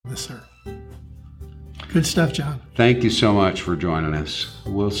Yes, sir. Good stuff, John. Thank you so much for joining us.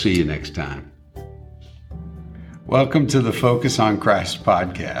 We'll see you next time. Welcome to the Focus on Christ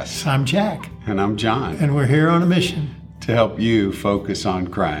podcast. I'm Jack. And I'm John. And we're here on a mission to help you focus on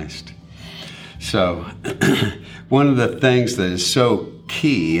Christ. So, one of the things that is so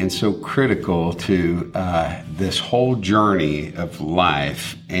key and so critical to this whole journey of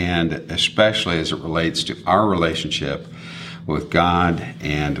life, and especially as it relates to our relationship with God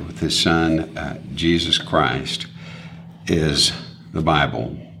and with His Son, Jesus Christ, is the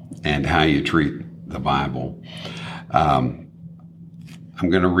Bible and how you treat the Bible. I'm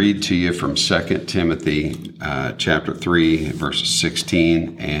going to read to you from 2 Timothy chapter 3, verses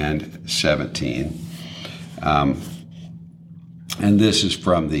 16 and 17. And this is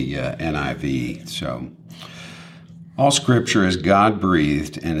from the NIV. So, all Scripture is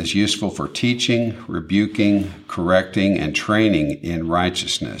God-breathed and is useful for teaching, rebuking, correcting, and training in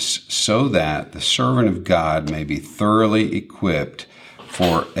righteousness, so that the servant of God may be thoroughly equipped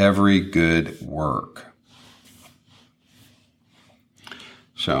for every good work.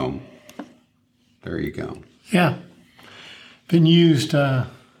 So, there you go. Yeah. Been used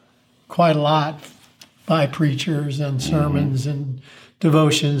quite a lot by preachers and sermons and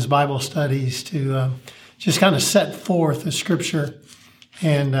devotions, Bible studies to just kind of set forth the Scripture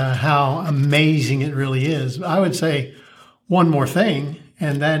and how amazing it really is. I would say one more thing,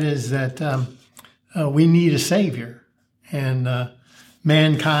 and that is that we need a Savior, and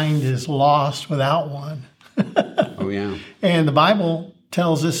mankind is lost without one. Oh, yeah. And the Bible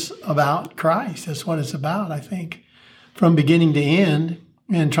tells us about Christ. That's what it's about, I think, from beginning to end,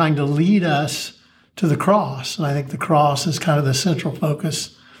 and trying to lead us to the cross. And I think the cross is kind of the central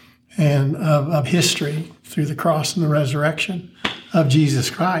focus and of history through the cross and the resurrection of Jesus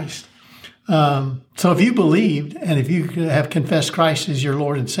Christ. So if you believed and if you have confessed Christ as your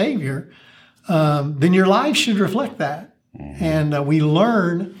Lord and Savior, then your life should reflect that. And we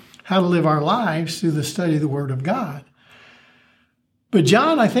learn how to live our lives through the study of the Word of God. But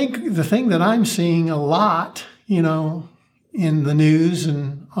John, I think the thing that I'm seeing a lot, in the news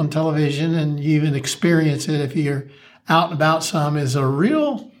and on television, and you even experience it if you're out and about some, is a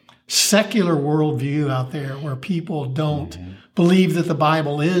real secular worldview out there where people don't believe that the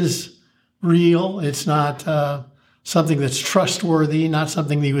Bible is real. It's not something that's trustworthy, not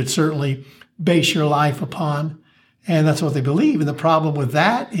something that you would certainly base your life upon. And that's what they believe. And the problem with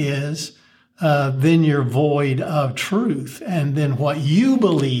that is then you're void of truth. And then what you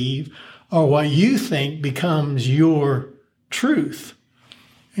believe or what you think becomes your truth.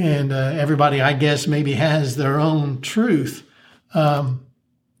 And everybody, I guess, maybe has their own truth.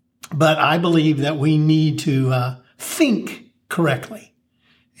 But I believe that we need to think correctly.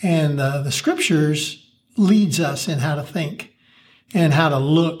 And the Scriptures leads us in how to think and how to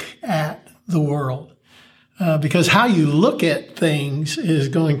look at the world. Because how you look at things is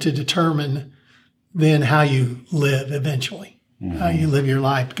going to determine then how you live eventually, how you live your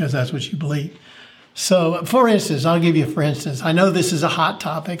life, because that's what you believe. So, for instance, I'll give you for instance. I know this is a hot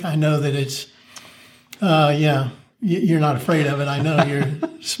topic. I know that it's, you're not afraid of it. I know you're a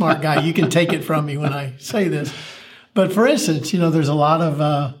smart guy. You can take it from me when I say this. But for instance, there's a lot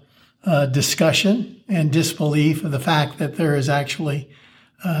of discussion and disbelief of the fact that there is actually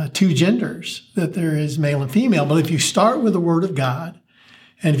two genders, that there is male and female. But if you start with the Word of God,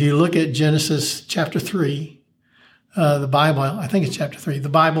 and if you look at Genesis chapter 3, the Bible, I think it's chapter 3, the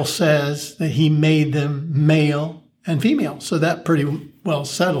Bible says that He made them male and female. So that pretty well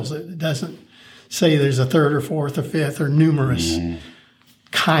settles it. It doesn't say there's a third or fourth or fifth or numerous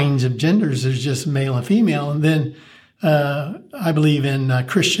kinds of genders. There's just male and female. And then I believe in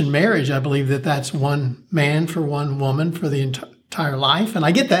Christian marriage. I believe that that's one man for one woman for the entire life. And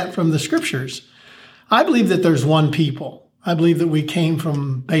I get that from the Scriptures. I believe that there's one people. I believe that we came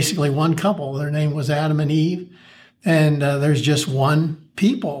from basically one couple. Their name was Adam and Eve. And there's just one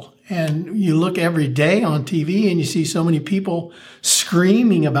people. And you look every day on TV and you see so many people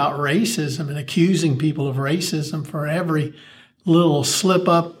screaming about racism and accusing people of racism for every little slip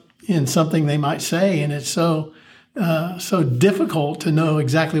up in something they might say. And it's so difficult to know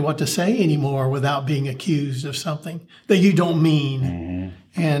exactly what to say anymore without being accused of something that you don't mean.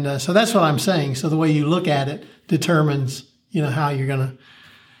 And so that's what I'm saying. So the way you look at it determines, how you're going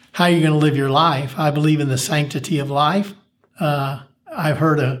to live your life. I believe in the sanctity of life. I've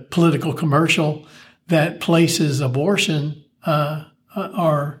heard a political commercial that places abortion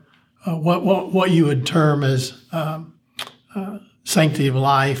or what you would term as sanctity of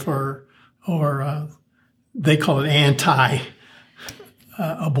life, or they call it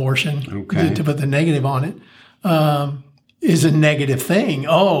anti-abortion, to put the negative on it. is a negative thing.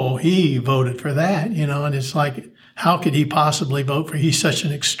 Oh, he voted for that, and it's like, how could he possibly vote for? He's such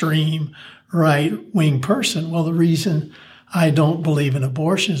an extreme right-wing person. Well, the reason I don't believe in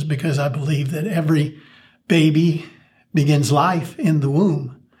abortion is because I believe that every baby begins life in the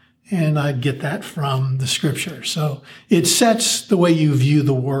womb. And I get that from the scripture. So it sets the way you view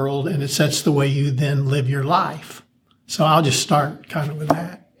the world, and it sets the way you then live your life. So I'll just start kind of with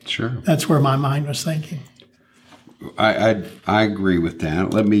that. Sure. That's where my mind was thinking. I agree with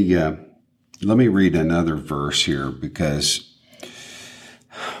that. Let me read another verse here, because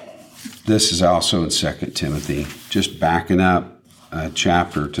this is also in 2 Timothy. Just backing up a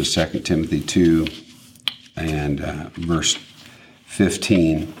chapter to 2 Timothy 2 and verse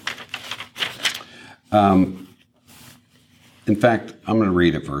 15. In fact, I'm going to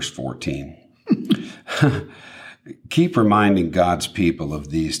read at verse 14. Keep reminding God's people of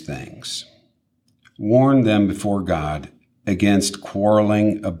these things. Warn them before God against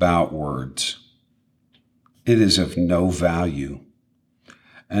quarreling about words. It is of no value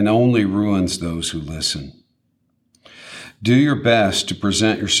and only ruins those who listen. Do your best to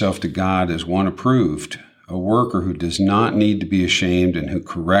present yourself to God as one approved, a worker who does not need to be ashamed and who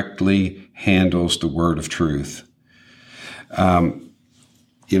correctly handles the word of truth. When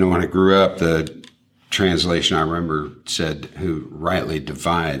I grew up, the translation I remember said, who rightly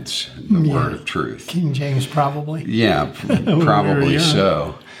divides the word of truth. King James, probably. Yeah, probably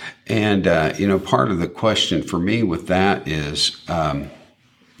so. And, part of the question for me with that is, how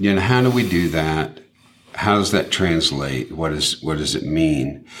do we do that? How does that translate? What does it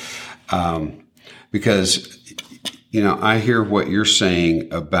mean? Because, I hear what you're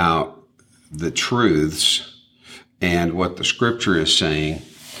saying about the truths and what the scripture is saying.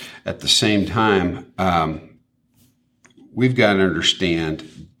 At the same time, we've got to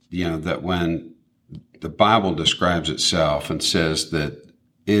understand, that when the Bible describes itself and says that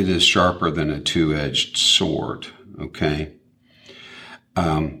it is sharper than a two-edged sword, okay?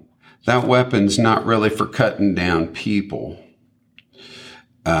 That weapon's not really for cutting down people,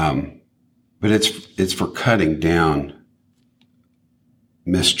 but it's for cutting down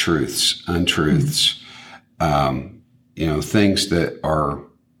mistruths, untruths, things that are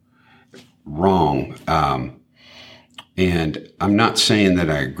wrong. And I'm not saying that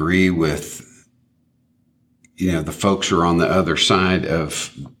I agree with, the folks who are on the other side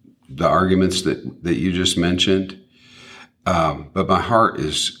of the arguments that you just mentioned. But my heart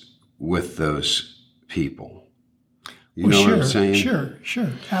is with those people. You know what I'm saying? Sure.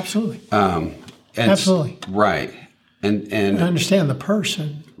 Absolutely. Absolutely. Right. And I understand the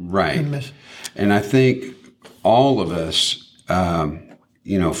person. Right. And I think all of us,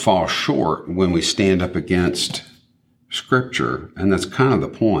 fall short when we stand up against Scripture. And that's kind of the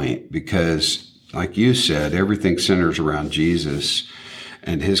point, because like you said, everything centers around Jesus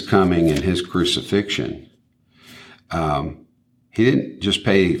and his coming and his crucifixion. He didn't just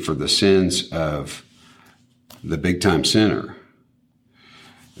pay for the sins of the big time sinner.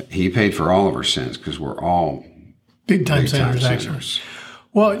 He paid for all of our sins, because we're all big time sinners, actually.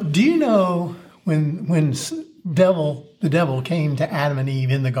 Well, do you know when the devil came to Adam and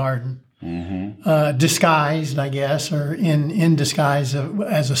Eve in the garden, disguised, I guess, or in disguise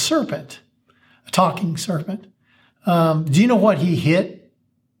as a serpent, a talking serpent? Do you know what he hit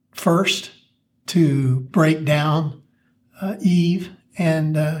first to break down Eve,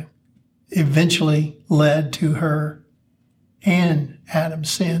 and eventually led to her and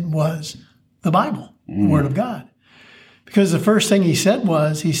Adam's sin? Was the Bible, the Word of God. Because the first thing he said,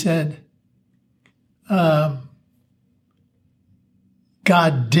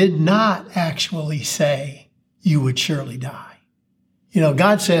 God did not actually say you would surely die.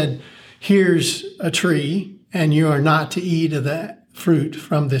 God said, here's a tree, and you are not to eat of the fruit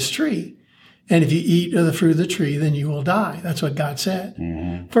from this tree. And if you eat of the fruit of the tree, then you will die. That's what God said.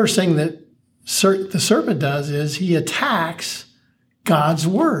 Mm-hmm. First thing that the serpent does is he attacks God's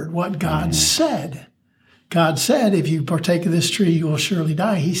word, what God said. God said, if you partake of this tree, you will surely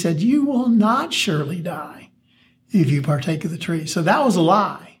die. He said, you will not surely die if you partake of the tree. So that was a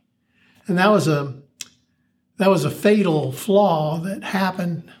lie. And that was a fatal flaw that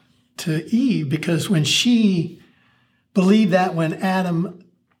happened to Eve, because when she believed that, when Adam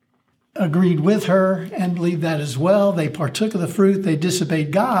agreed with her and believed that as well, they partook of the fruit, they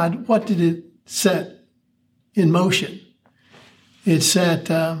disobeyed God. What did it set in motion? It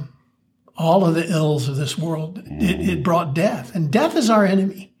set all of the ills of this world. It brought death, and death is our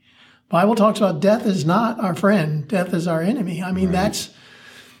enemy. The Bible talks about death is not our friend. Death is our enemy. I mean, that's,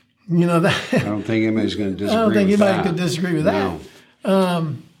 that. I don't think anybody's going to disagree with that. I don't think anybody could disagree with that.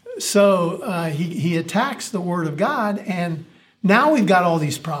 So he attacks the Word of God, and now we've got all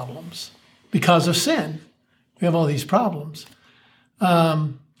these problems because of sin. We have all these problems.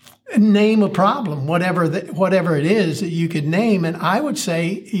 Name a problem, whatever it is that you could name, and I would say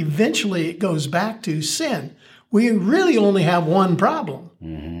eventually it goes back to sin. We really only have one problem.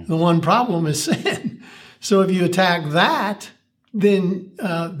 Mm-hmm. The one problem is sin. So if you attack that, then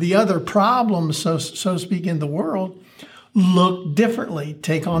the other problems, so speak, in the world look differently,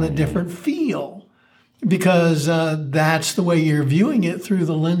 take on a different feel, because that's the way you're viewing it through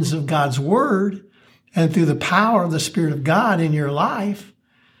the lens of God's Word and through the power of the Spirit of God in your life.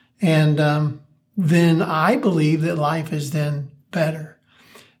 And then I believe that life is then better.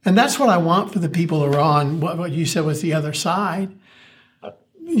 And that's what I want for the people who are on what you said was the other side.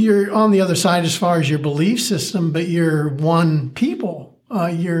 You're on the other side as far as your belief system, but you're one people.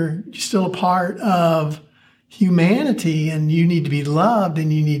 You're still a part of humanity, and you need to be loved,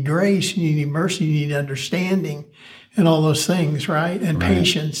 and you need grace, and you need mercy, you need understanding, and all those things, right? And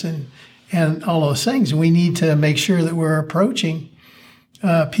patience and all those things. And we need to make sure that we're approaching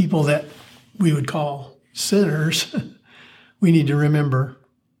people that we would call sinners. We need to remember,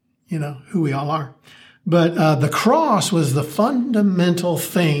 who we all are. But the cross was the fundamental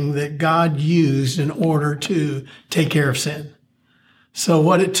thing that God used in order to take care of sin. So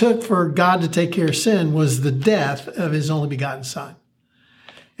what it took for God to take care of sin was the death of his only begotten Son.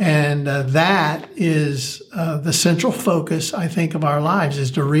 And that is the central focus, I think, of our lives,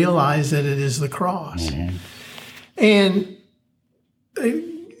 is to realize that it is the cross. Mm-hmm. And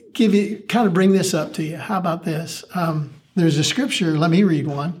bring this up to you. How about this? There's a scripture, let me read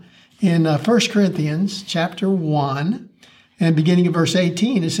one. In 1 Corinthians chapter 1, and beginning of verse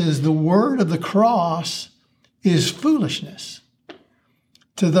 18, it says, "The word of the cross is foolishness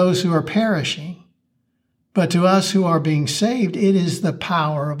to those who are perishing, but to us who are being saved, it is the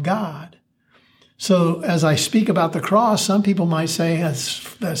power of God." So as I speak about the cross, some people might say,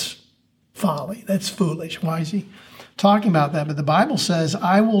 that's folly, that's foolish. Why is he talking about that? But the Bible says,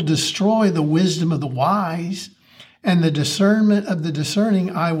 "I will destroy the wisdom of the wise, and the discernment of the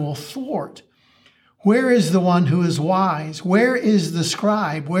discerning I will thwart. Where is the one who is wise? Where is the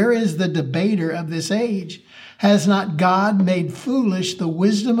scribe? Where is the debater of this age? Has not God made foolish the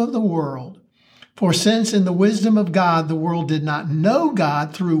wisdom of the world? For since in the wisdom of God the world did not know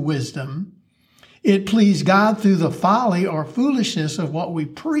God through wisdom, it pleased God through the folly or foolishness of what we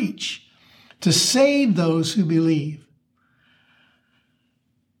preach to save those who believe."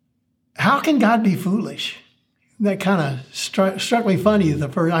 How can God be foolish? That kind of struck me funny.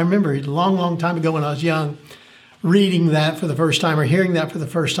 I remember a long time ago when I was young, reading that for the first time or hearing that for the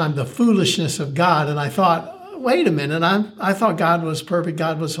first time, the foolishness of God. And I thought, wait a minute, I thought God was perfect,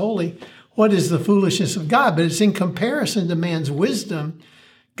 God was holy. What is the foolishness of God? But it's in comparison to man's wisdom.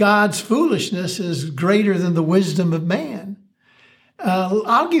 God's foolishness is greater than the wisdom of man.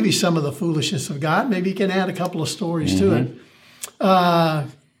 I'll give you some of the foolishness of God. Maybe you can add a couple of stories to it.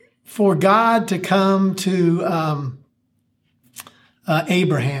 For God to come to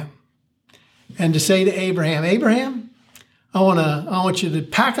Abraham and to say to Abraham, I want you to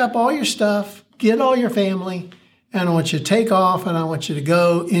pack up all your stuff, get all your family, and I want you to take off, and I want you to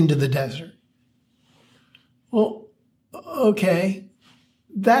go into the desert. Well, okay,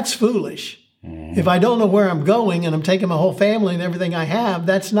 that's foolish. If I don't know where I'm going and I'm taking my whole family and everything I have,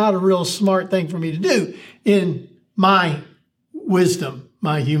 that's not a real smart thing for me to do in my wisdom,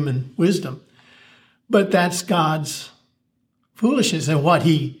 my human wisdom. But that's God's foolishness. And what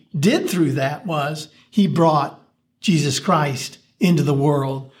he did through that was he brought Jesus Christ into the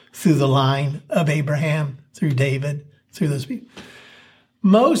world through the line of Abraham, through David, through those people.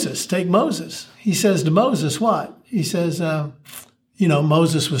 Moses, take Moses. He says to Moses what? He says,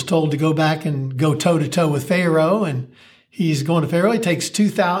 Moses was told to go back and go toe-to-toe with Pharaoh, and he's going to Pharaoh. He takes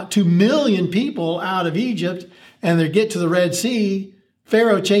 2 million people out of Egypt, and they get to the Red Sea.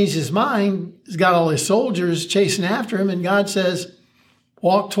 Pharaoh changed his mind. He's got all his soldiers chasing after him, and God says,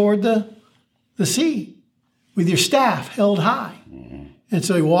 walk toward the sea with your staff held high. And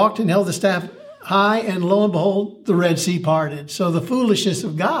so he walked and held the staff high, and lo and behold, the Red Sea parted. So the foolishness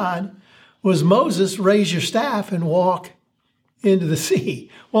of God was, Moses, raise your staff and walk into the sea.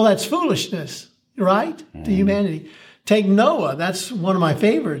 Well, that's foolishness, right? To humanity. Take Noah. That's one of my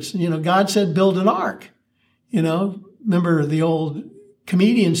favorites. God said, build an ark. Remember the old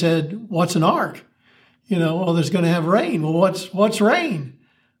comedian said, what's an ark? Well, there's going to have rain. Well, what's rain?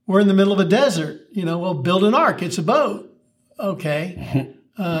 We're in the middle of a desert. Well, build an ark. It's a boat. Okay.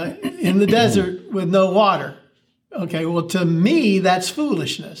 In the desert with no water. Okay. Well, to me, that's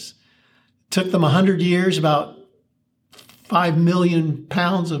foolishness. It took them 100 years, about 5 million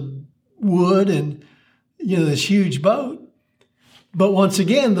pounds of wood and, this huge boat. But once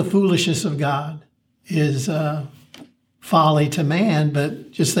again, the foolishness of God is folly to man.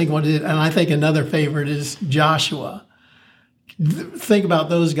 But just think what it is. And I think another favorite is Joshua. Think about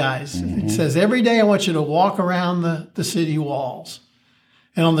those guys. Mm-hmm. It says, every day I want you to walk around the city walls.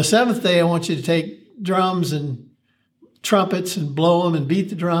 And on the seventh day, I want you to take drums and trumpets and blow them and beat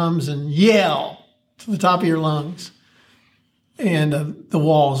the drums and yell to the top of your lungs. And the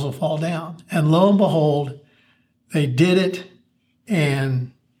walls will fall down. And lo and behold, they did it.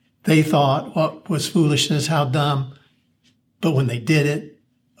 And they thought, what was foolishness? How dumb. But when they did it,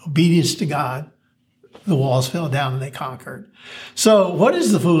 obedience to God, the walls fell down and they conquered. So what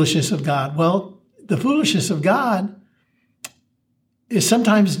is the foolishness of God? Well, the foolishness of God is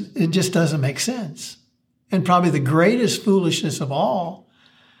sometimes it just doesn't make sense. And probably the greatest foolishness of all,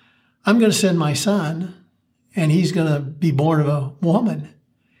 I'm going to send my son and he's going to be born of a woman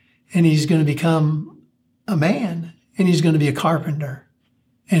and he's going to become a man and he's going to be a carpenter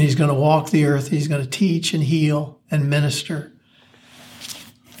and he's going to walk the earth. He's going to teach and heal and minister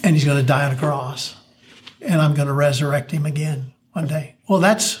and he's going to die on a cross. And I'm going to resurrect him again one day. Well,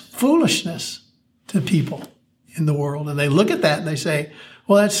 that's foolishness to people in the world. And they look at that and they say,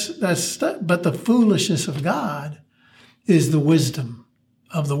 well, but the foolishness of God is the wisdom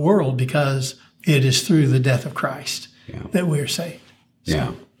of the world because it is through the death of Christ that we're saved. So,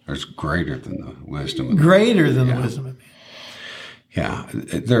 yeah. There's greater than the wisdom of the wisdom of man. Yeah,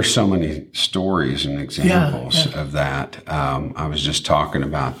 there's so many stories and examples of that. I was just talking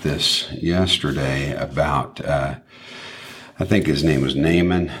about this yesterday about, I think his name was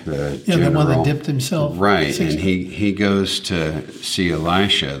Naaman, the general. The one that dipped himself. Right, and he goes to see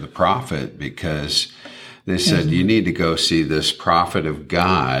Elisha, the prophet, because they said, you need to go see this prophet of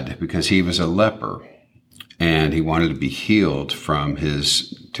God because he was a leper and he wanted to be healed from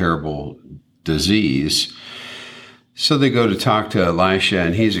his terrible disease. So they go to talk to Elisha,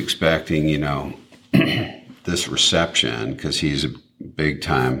 and he's expecting, this reception because he's a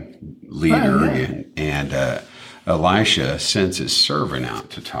big-time leader. Right, and Elisha sends his servant out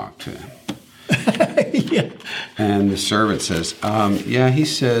to talk to him. And the servant says, he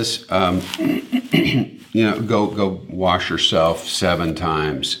says, go wash yourself 7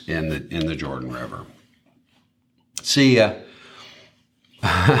 times in the Jordan River. See ya.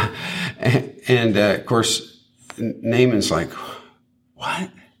 and of course, Naaman's like, what?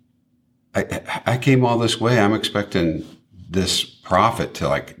 I came all this way. I'm expecting this prophet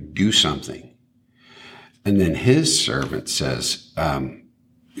to do something. And then his servant says,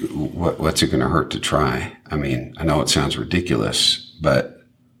 what's it going to hurt to try? I mean, I know it sounds ridiculous, but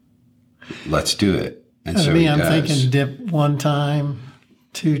let's do it. And so I'm thinking dip 1 time,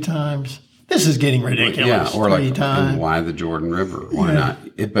 2 times. This is getting ridiculous. Yeah, or 3 times. Why the Jordan River? Why not?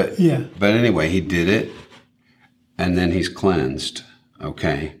 But anyway, he did it. And then he's cleansed.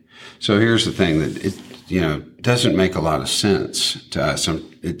 Okay. So here's the thing that it doesn't make a lot of sense to us.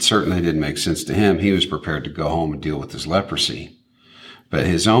 It certainly didn't make sense to him. He was prepared to go home and deal with his leprosy. But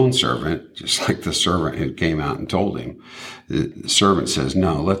his own servant, just like the servant who came out and told him, the servant says,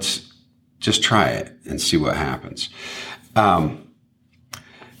 no, let's just try it and see what happens.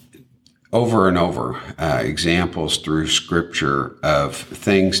 Over and over, examples through Scripture of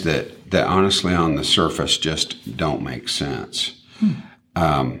things that honestly on the surface just don't make sense.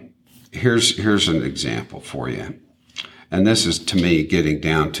 Here's an example for you. And this is, to me, getting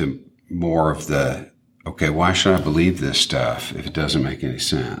down to more of the, okay, why should I believe this stuff if it doesn't make any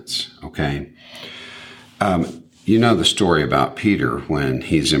sense? Okay. You know the story about Peter when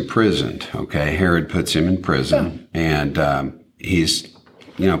he's imprisoned. Okay. Herod puts him in prison and he's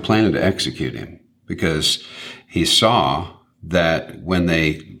planning to execute him because he saw that when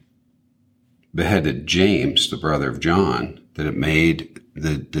they beheaded James, the brother of John, that it made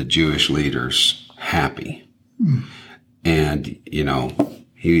the Jewish leaders happy. And,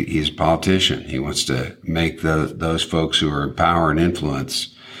 he's a politician. He wants to make those folks who are in power and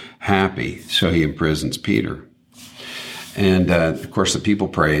influence happy. So he imprisons Peter. And, of course, the people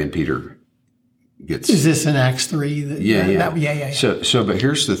pray and Peter gets... Is this in Acts 3? Yeah. So, but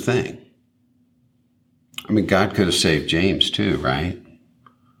here's the thing. I mean, God could have saved James too, right?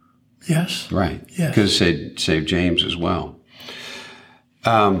 Yes. Right. Yes. Could have saved James as well.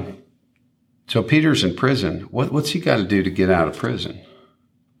 So Peter's in prison. What's he got to do to get out of prison?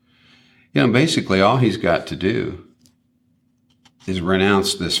 Basically all he's got to do is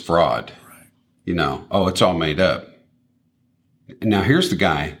renounce this fraud. Right. It's all made up. Now here's the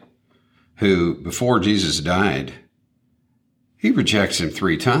guy who, before Jesus died, he rejects him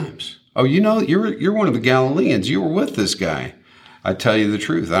 3 times. Oh, you're one of the Galileans. You were with this guy. I tell you the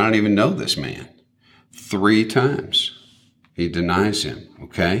truth. I don't even know this man. 3 times he denies him.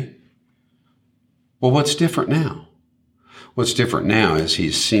 Okay. Well, what's different now? What's different now is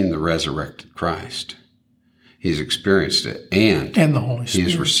he's seen the resurrected Christ. He's experienced it, and the Holy Spirit.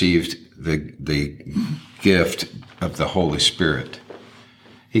 He's received the gift of the Holy Spirit.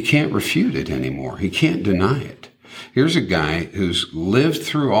 He can't refute it anymore. He can't deny it. Here's a guy who's lived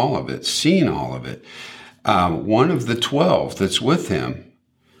through all of it, seen all of it. One of the 12 that's with him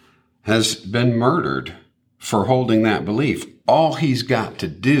has been murdered for holding that belief. All he's got to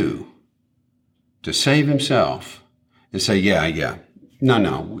do to save himself is say, yeah.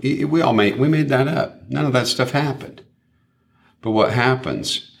 No, we made that up. None of that stuff happened. But what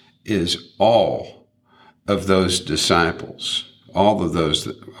happens is all of those disciples, all of those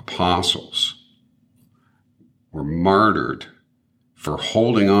apostles were martyred for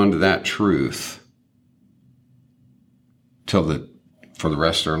holding on to that truth for the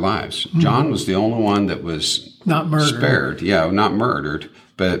rest of their lives. Mm-hmm. John was the only one that was not murdered. Spared. Yeah, not murdered,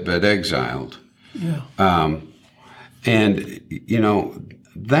 but exiled. Yeah. And,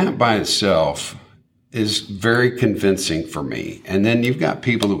 that by itself is very convincing for me. And then you've got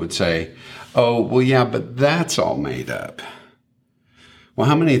people that would say, oh, well, yeah, but that's all made up. Well,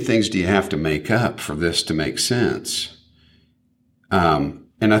 how many things do you have to make up for this to make sense? And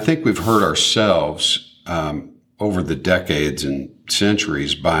I think we've hurt ourselves over the decades and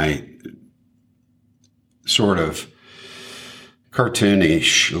centuries by sort of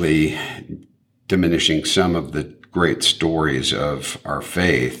cartoonishly diminishing some of the great stories of our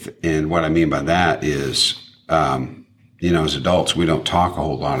faith. And what I mean by that is, as adults, we don't talk a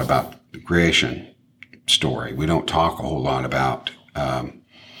whole lot about the creation story. We don't talk a whole lot about,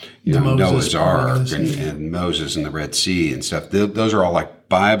 Noah's Ark and Moses and the Red Sea and stuff. Those are all like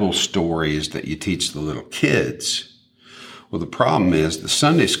Bible stories that you teach the little kids. Well, the problem is the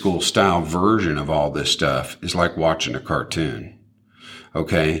Sunday school style version of all this stuff is like watching a cartoon.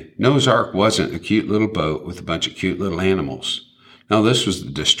 Okay, Noah's Ark wasn't a cute little boat with a bunch of cute little animals. No, this was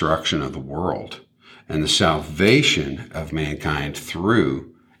the destruction of the world and the salvation of mankind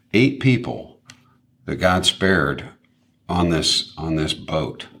through 8 people that God spared on this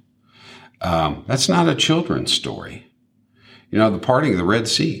boat. That's not a children's story. The parting of the Red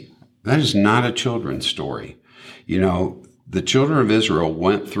Sea, that is not a children's story. The children of Israel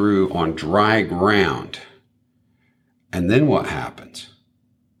went through on dry ground. And then what happens?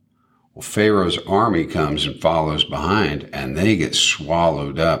 Well, Pharaoh's army comes and follows behind, and they get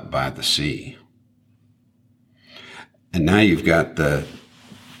swallowed up by the sea. And now you've got the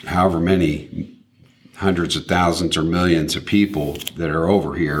however many hundreds of thousands or millions of people that are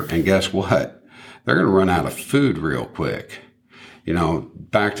over here, and guess what? They're going to run out of food real quick.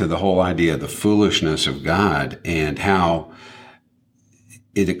 Back to the whole idea of the foolishness of God and how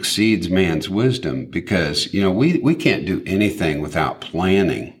it exceeds man's wisdom, because, we can't do anything without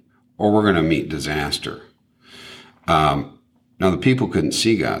planning, or we're going to meet disaster. Now, the people couldn't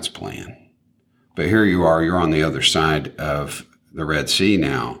see God's plan. But here you are, you're on the other side of the Red Sea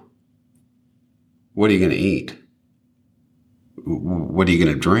now. What are you going to eat? What are you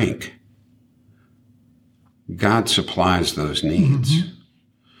going to drink? God supplies those needs. Mm-hmm.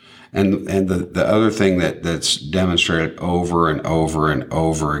 And the other thing that's demonstrated over and over and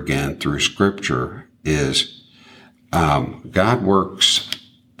over again through Scripture is God works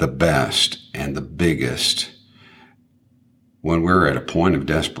the best and the biggest when we're at a point of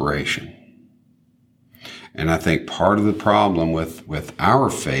desperation. And I think part of the problem with our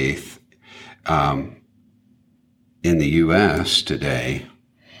faith in the U.S. today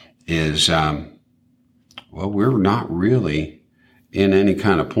is, we're not really in any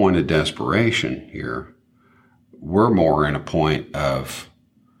kind of point of desperation here. We're more in a point of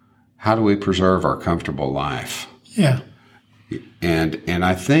how do we preserve our comfortable life? Yeah. And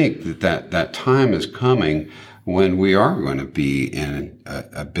I think that time is coming when we are going to be in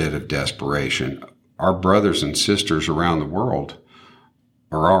a bit of desperation. Our brothers and sisters around the world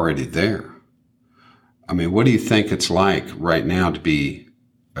are already there. I mean, what do you think it's like right now to be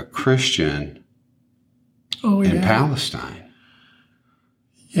a Christian in Palestine?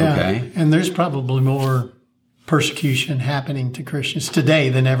 Yeah, okay. And there's probably more persecution happening to Christians today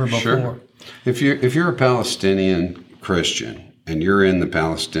than ever before. Sure. If you're a Palestinian Christian and you're in the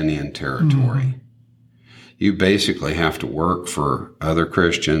Palestinian territory, mm-hmm. you basically have to work for other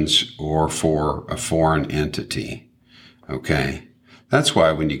Christians or for a foreign entity. Okay, that's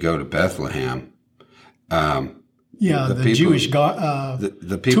why when you go to Bethlehem, the Jewish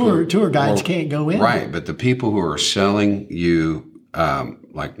tour guides can't go in. Right, but the people who are selling you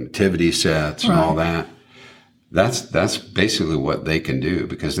like nativity sets and all that. That's basically what they can do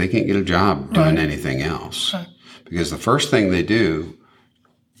because they can't get a job doing anything else. Right. Because the first thing they do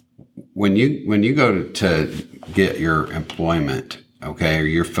when you go to get your employment, okay, or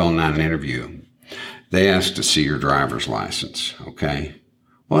you're filling out an interview, they ask to see your driver's license, okay?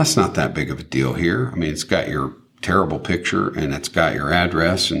 Well, that's not that big of a deal here. I mean, it's got your terrible picture and it's got your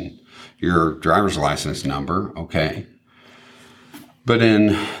address and your driver's license number, okay? But in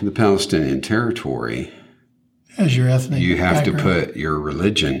the Palestinian territory, as your ethnic you have background. to put your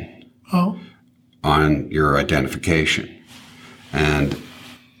religion on your identification. And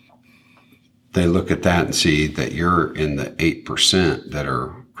they look at that and see that you're in the 8% that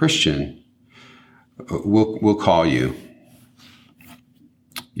are Christian. We'll call you.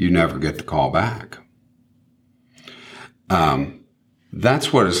 You never get the call back.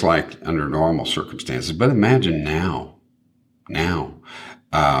 That's what it's like under normal circumstances. But imagine now.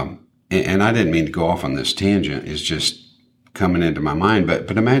 And I didn't mean to go off on this tangent. It's just coming into my mind.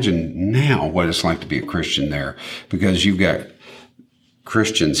 But imagine now what it's like to be a Christian there. Because you've got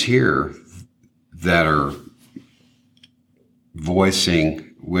Christians here that are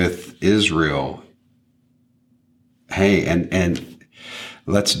voicing with Israel, hey, and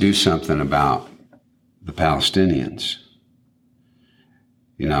let's do something about the Palestinians.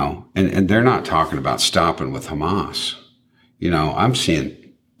 You know, and they're not talking about stopping with Hamas. You know, I'm seeing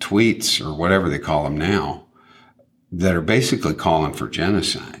tweets or whatever they call them now that are basically calling for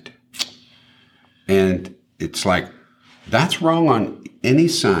genocide. And it's like, that's wrong on any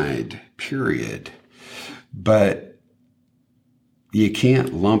side, period. But you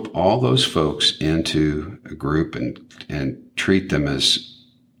can't lump all those folks into a group and treat them as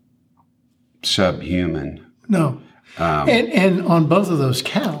subhuman. No. And on both of those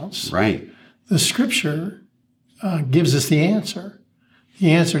counts, right, the Scripture gives us the answer.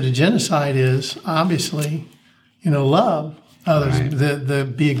 The answer to genocide is obviously, love others,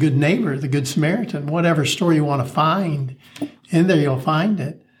 right. Be a good neighbor, the good Samaritan. Whatever story you want to find in there, you'll find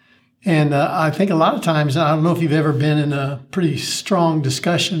it. And I think a lot of times, I don't know if you've ever been in a pretty strong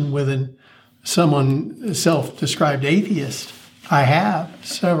discussion with someone self-described atheist. I have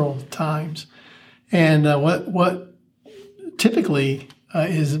several times. And what typically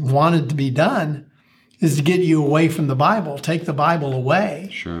is wanted to be done is to get you away from the Bible, take the Bible away.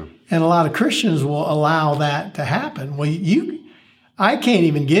 Sure. And a lot of Christians will allow that to happen. Well, I can't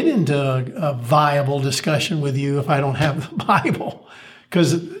even get into a viable discussion with you if I don't have the Bible,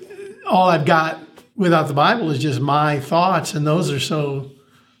 because all I've got without the Bible is just my thoughts, and those are so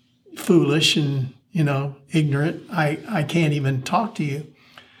foolish and, ignorant, I can't even talk to you.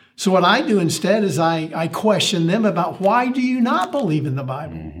 So what I do instead is I question them about, why do you not believe in the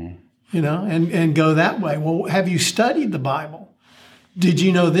Bible? Mm-hmm. And go that way. Well, have you studied the Bible? Did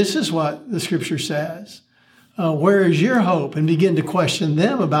you know this is what the Scripture says? Where is your hope? And begin to question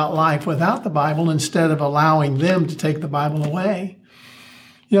them about life without the Bible instead of allowing them to take the Bible away.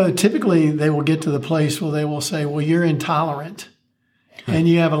 Typically they will get to the place where they will say, well, you're intolerant and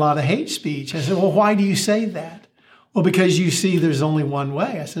you have a lot of hate speech. I said, well, why do you say that? Well, because you see there's only one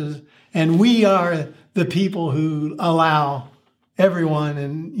way. I said, and we are the people who allow everyone.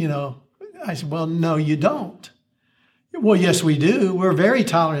 And, I said, well, no, you don't. Well, yes, we do. We're very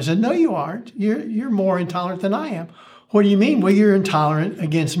tolerant. I said, no, you aren't. You're more intolerant than I am. What do you mean? Well, you're intolerant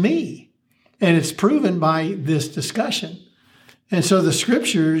against me. And it's proven by this discussion. And so the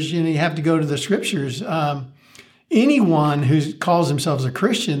Scriptures, you have to go to the Scriptures. Anyone who calls themselves a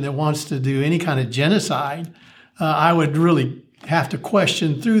Christian that wants to do any kind of genocide, I would really have to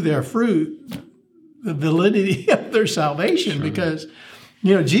question through their fruit the validity of their salvation. Sure. Because,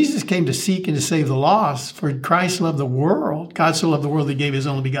 Jesus came to seek and to save the lost. For Christ loved the world. God so loved the world that he gave his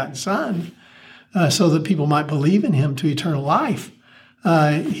only begotten Son, so that people might believe in him to eternal life.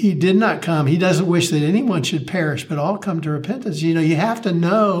 He did not come. He doesn't wish that anyone should perish, but all come to repentance. You have to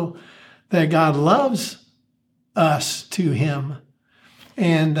know that God loves us to him.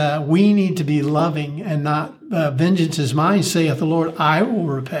 And we need to be loving and not, vengeance is mine, saith the Lord, I will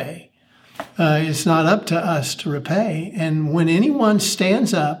repay. It's not up to us to repay. And when anyone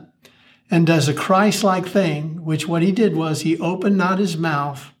stands up and does a Christ-like thing, which what he did was he opened not his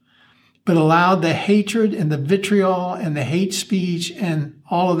mouth, but allowed the hatred and the vitriol and the hate speech and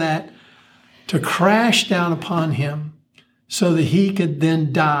all of that to crash down upon him so that he could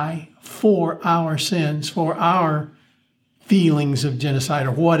then die for our sins, for our feelings of genocide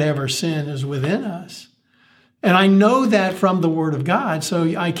or whatever sin is within us. And I know that from the Word of God,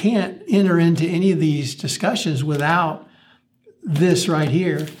 so I can't enter into any of these discussions without this right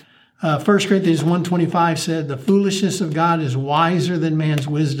here. 1 Corinthians 1:25 said, the foolishness of God is wiser than man's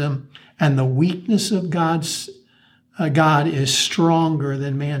wisdom, and the weakness of God is stronger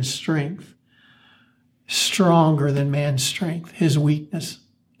than man's strength. Stronger than man's strength, his weakness.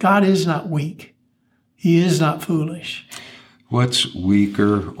 God is not weak. He is not foolish. What's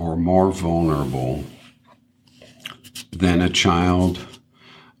weaker or more vulnerable than a child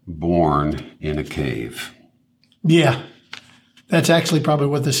born in a cave? Yeah. That's actually probably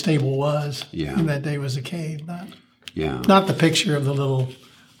what the stable was. Yeah. In that day was a cave, Yeah. not the picture of the little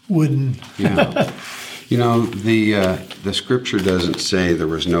wooden. Yeah. You know, the scripture doesn't say there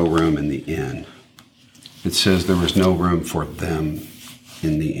was no room in the inn. It says there was no room for them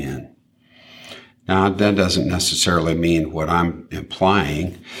in the inn. Now, that doesn't necessarily mean what I'm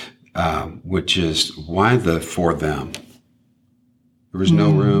implying, which is why the for them? There was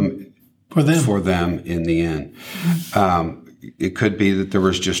no room for them in the inn. It could be that there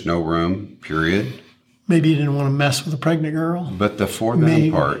was just no room, period. Maybe he didn't want to mess with a pregnant girl. But the for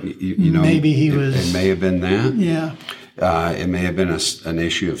them part, you know, maybe he was. It may have been that. Yeah. It may have been an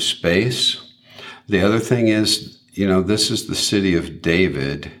issue of space. The other thing is, you know, this is the city of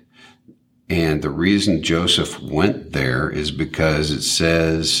David. And the reason Joseph went there is because it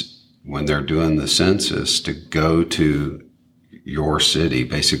says when they're doing the census to go to your city,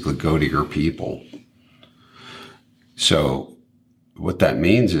 basically go to your people. So what that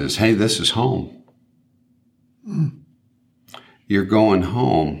means is, hey, this is home. You're going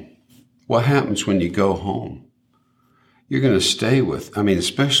home. What happens when you go home? You're going to stay with, I mean,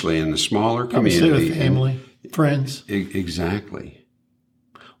 especially in the smaller community. Stay with family, friends. Exactly.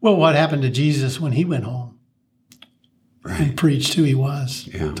 Well, what happened to Jesus when he went home? Right. And preached who he was.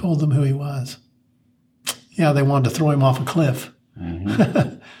 Yeah. Told them who he was. Yeah, they wanted to throw him off a cliff.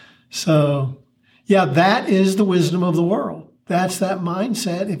 Mm-hmm. So, yeah, that is the wisdom of the world. That's that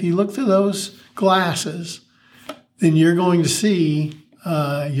mindset. If you look through those glasses, then you're going to see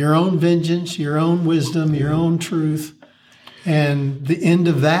your own vengeance, your own wisdom, your own truth. And the end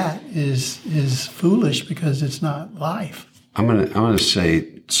of that is foolish because it's not life. I'm gonna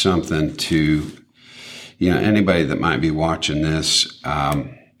say something to, you know, anybody that might be watching this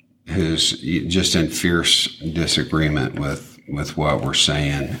who's just in fierce disagreement with what we're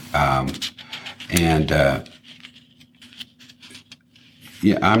saying,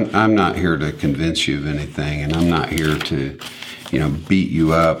 yeah, I'm not here to convince you of anything, and I'm not here to, you know, beat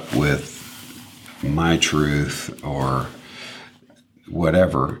you up with my truth or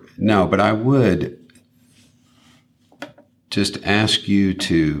whatever. No, but I would just ask you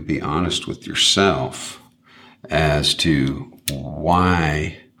to be honest with yourself as to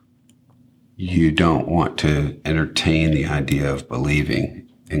why you don't want to entertain the idea of believing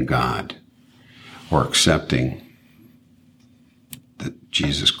in God or accepting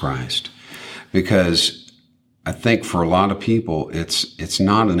Jesus Christ. Because I think for a lot of people, it's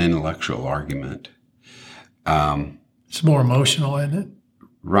not an intellectual argument. It's more emotional, isn't it?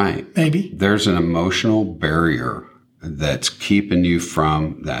 Right. Maybe. There's an emotional barrier that's keeping you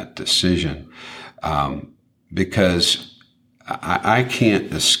from that decision. Because I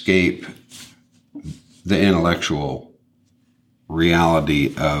can't escape the intellectual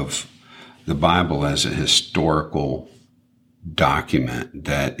reality of the Bible as a historical document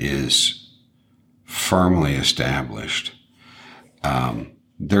that is firmly established.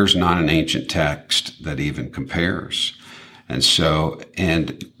 There's not an ancient text that even compares. And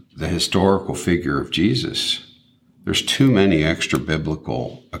the historical figure of Jesus, there's too many extra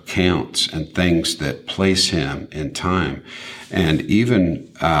biblical accounts and things that place him in time. And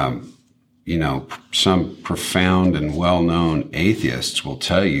even, some profound and well-known atheists will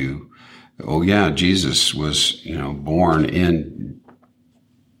tell you, oh yeah, Jesus was, born in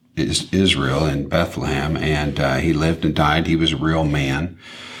Israel, in Bethlehem, and he lived and died. He was a real man.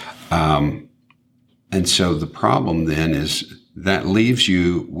 And so the problem then is that leaves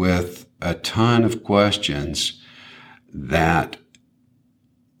you with a ton of questions that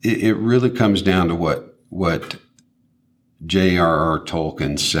it really comes down to what J.R.R.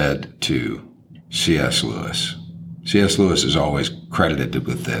 Tolkien said to C.S. Lewis. C.S. Lewis is always credited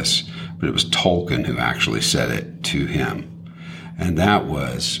with this, but it was Tolkien who actually said it to him. And that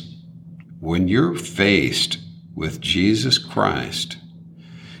was, when you're faced with Jesus Christ,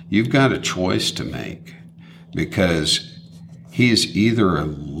 you've got a choice to make, because he is either a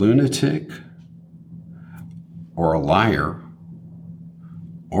lunatic or a liar,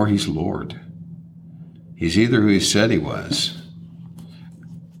 or he's Lord. He's either who he said he was,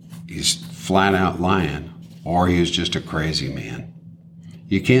 he's flat out lying, or he was just a crazy man.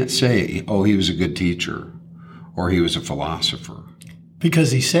 You can't say, oh, he was a good teacher, or he was a philosopher.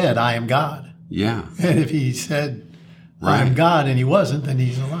 because he said, I am God. Yeah. And if he said, I am God, and he wasn't, then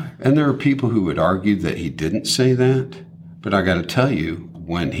he's a liar. And there are people who would argue that he didn't say that. But I got to tell you,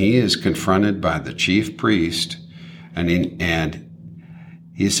 when he is confronted by the chief priest and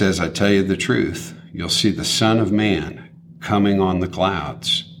he says, I tell you the truth, you'll see the Son of Man coming on the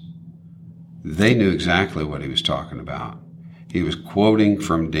clouds. They knew exactly what he was talking about. He was quoting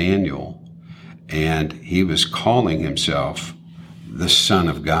from Daniel, and he was calling himself the Son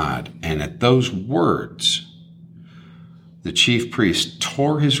of God. And at those words, the chief priest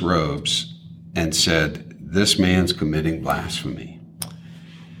tore his robes and said, this man's committing blasphemy.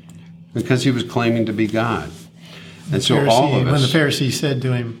 Because he was claiming to be God. And so all of us... When the Pharisee said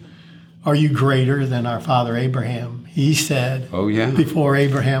to him, are you greater than our father Abraham? He said, oh, yeah. Before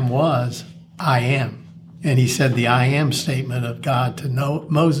Abraham was, I am. And he said the I am statement of God to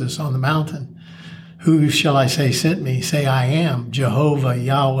Moses on the mountain. Who shall I say sent me? Say, I am Jehovah,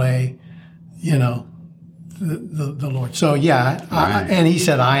 Yahweh, the Lord. So, yeah, right. And he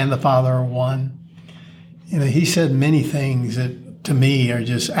said, I and the Father are one. He said many things that to me are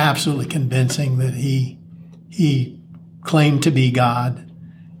just absolutely convincing that he claimed to be God.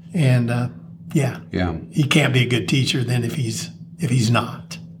 And, yeah, he can't be a good teacher then if he's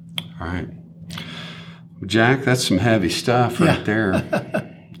not. All right. Jack, that's some heavy stuff right there.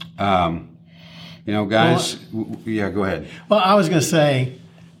 Guys, go ahead. Well, I was going to say,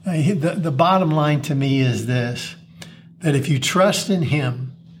 the bottom line to me is this, that if you trust in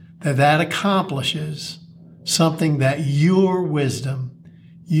him, that accomplishes something that your wisdom,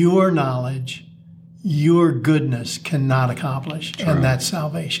 your knowledge, your goodness cannot accomplish, True. And that's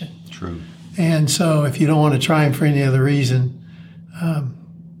salvation. True. And so if you don't want to try him for any other reason,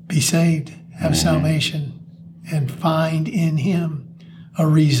 be saved, have salvation, and find in him a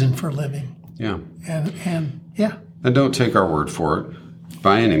reason for living. Yeah. And And don't take our word for it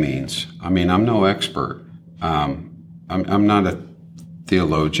by any means. I mean, I'm no expert. I'm not a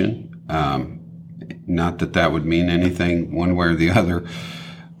theologian. Not that would mean anything one way or the other.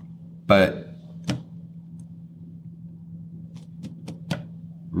 But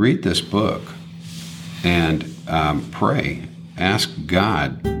read this book and pray. Ask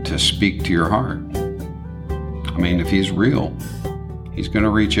God to speak to your heart. I mean, if he's real, he's going to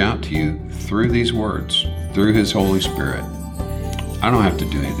reach out to you through these words, through his Holy Spirit. I don't have to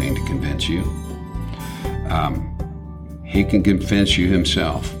do anything to convince you. He can convince you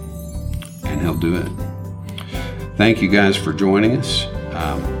himself, and he'll do it. Thank you guys for joining us.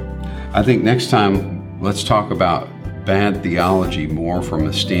 I think next time, let's talk about bad theology more from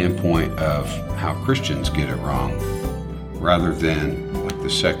a standpoint of how Christians get it wrong, rather than like the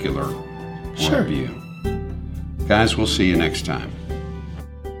secular worldview. Guys, we'll see you next time.